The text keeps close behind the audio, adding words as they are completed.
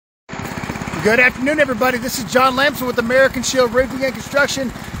Good afternoon, everybody. This is John Lamson with American Shield Roofing and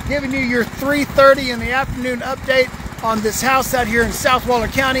Construction, giving you your 3:30 in the afternoon update on this house out here in South Waller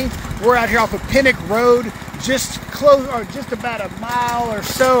County. We're out here off of Pinnock Road, just about a mile or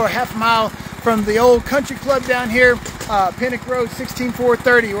so, or half a mile from the old country club down here, Pinnock Road,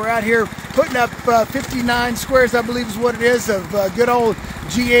 16430. We're out here putting up 59 squares, I believe is what it is, of good old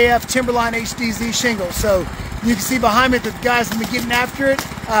GAF Timberline HDZ shingles. So you can see behind me that the guys have been getting after it.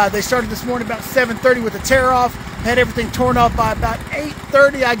 They started this morning about 7:30 with a tear off, had everything torn off by about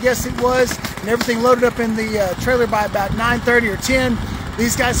 8:30, I guess it was, and everything loaded up in the trailer by about 9:30 or 10.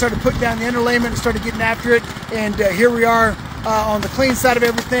 These guys started putting down the interlayment and started getting after it, and here we are on the clean side of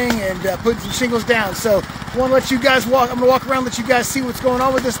everything and putting some shingles down. So I want to let you guys walk. I'm going to walk around, let you guys see what's going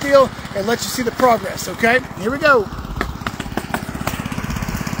on with this deal, and let you see the progress. Okay, here we go.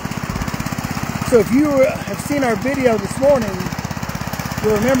 So if you have seen our video this morning,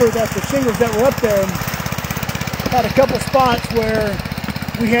 you'll remember that the shingles that were up there had a couple spots where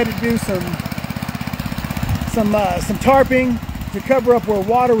we had to do some tarping to cover up where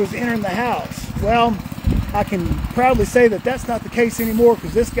water was entering the house. Well, I can proudly say that that's not the case anymore,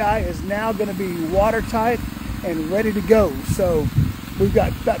 because this guy is now going to be watertight and ready to go. So we've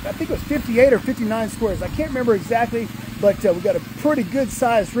got, I think it was 58 or 59 squares. I can't remember exactly, but we've got a pretty good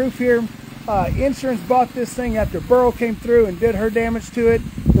sized roof here. Insurance bought this thing after Burrow came through and did her damage to it.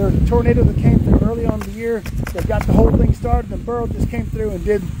 There was a tornado that came through early on in the year that got the whole thing started, and Burrow just came through and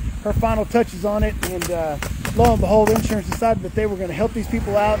did her final touches on it, and lo and behold, insurance decided that they were going to help these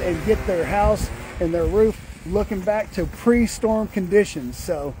people out and get their house and their roof looking back to pre-storm conditions.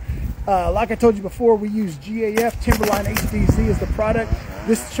 So like I told you before, we use GAF Timberline HDZ as the product.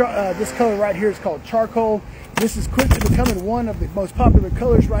 This color right here is called charcoal. This is quickly becoming one of the most popular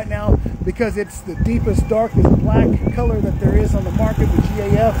colors right now because it's the deepest, darkest black color that there is on the market with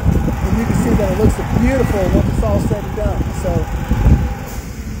GAF. And you can see that it looks beautiful once it's all said and done. So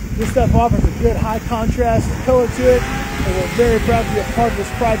this stuff offers a good high contrast color to it, and we're very proud to be a part of this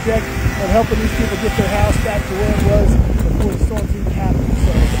project and helping these people get their house back to where it was before the storms even happened.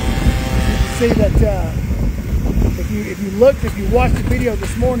 So you can see that if you watched the video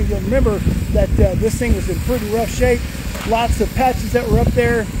this morning, you'll remember that this thing was in pretty rough shape. Lots of patches that were up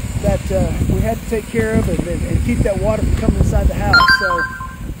there that we had to take care of and keep that water from coming inside the house. So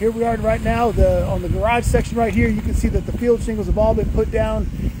here we are right now on the garage section right here. You can see that the field shingles have all been put down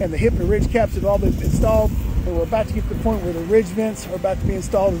and the hip and ridge caps have all been installed, and we're about to get to the point where the ridge vents are about to be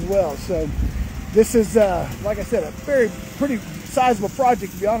installed as well. So this is, like I said, a pretty sizable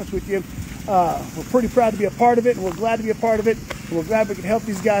project, to be honest with you. We're pretty proud to be a part of it, and we're glad to be a part of it, and we're glad we can help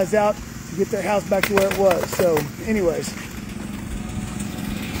these guys out to get their house back to where it was. So anyways,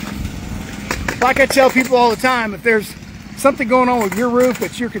 like I tell people all the time, if there's something going on with your roof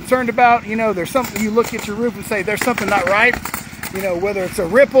that you're concerned about, you know, there's something, you look at your roof and say there's something not right, you know, whether it's a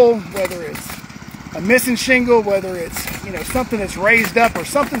ripple, whether it's a missing shingle, whether it's, you know, something that's raised up or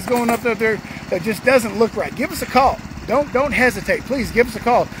something's going up there that just doesn't look right, give us a call. Don't hesitate. Please give us a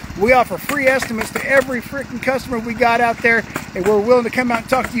call. We offer free estimates to every freaking customer we got out there, and we're willing to come out and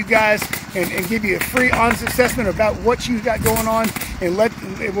talk to you guys and give you a free honest assessment about what you got going on, and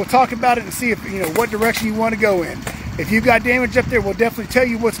we'll talk about it and see if, you know, what direction you want to go in. If you've got damage up there, we'll definitely tell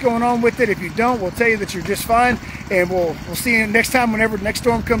you what's going on with it. If you don't, we'll tell you that you're just fine, and we'll see you next time whenever the next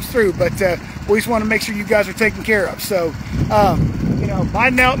storm comes through. But we just want to make sure you guys are taken care of. So you know, my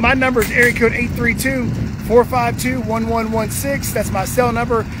number is area code 832-452-1116. That's my cell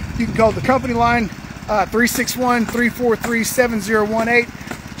number. You can call the company line, 361-343-7018.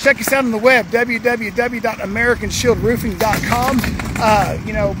 Check us out on the web, www.americanshieldroofing.com.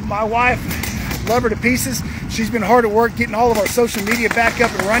 You know, my wife, love her to pieces. She's been hard at work getting all of our social media back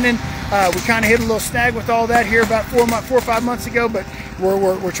up and running. We kind of hit a little snag with all that here about 4 or 5 months ago, but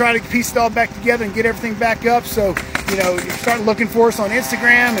we're trying to piece it all back together and get everything back up. So, you know, you start looking for us on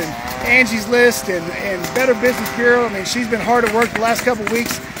Instagram and Angie's List and Better Business Bureau. I mean, she's been hard at work the last couple of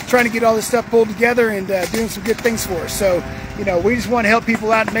weeks trying to get all this stuff pulled together and doing some good things for us. So, you know, we just want to help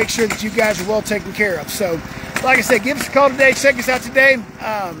people out and make sure that you guys are well taken care of. So, like I said, give us a call today. Check us out today.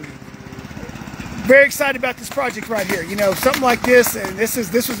 Very excited about this project right here. You know, something like this, and this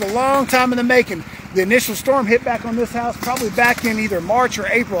was a long time in the making. The initial storm hit back on this house probably back in either March or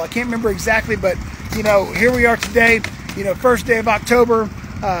April. I can't remember exactly, but you know, here we are today. You know, first day of October.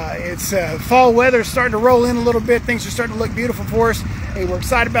 It's fall weather starting to roll in a little bit. Things are starting to look beautiful for us, and we're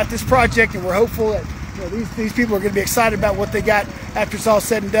excited about this project, and we're hopeful that, you know, these people are going to be excited about what they got after it's all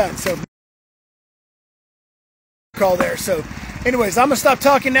said and done. So call there. So Anyways, I'm going to stop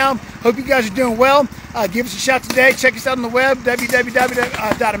talking now. Hope you guys are doing well. Give us a shout today. Check us out on the web,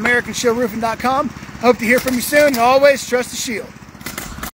 www.americanshieldroofing.com. Hope to hear from you soon. And always, trust the shield.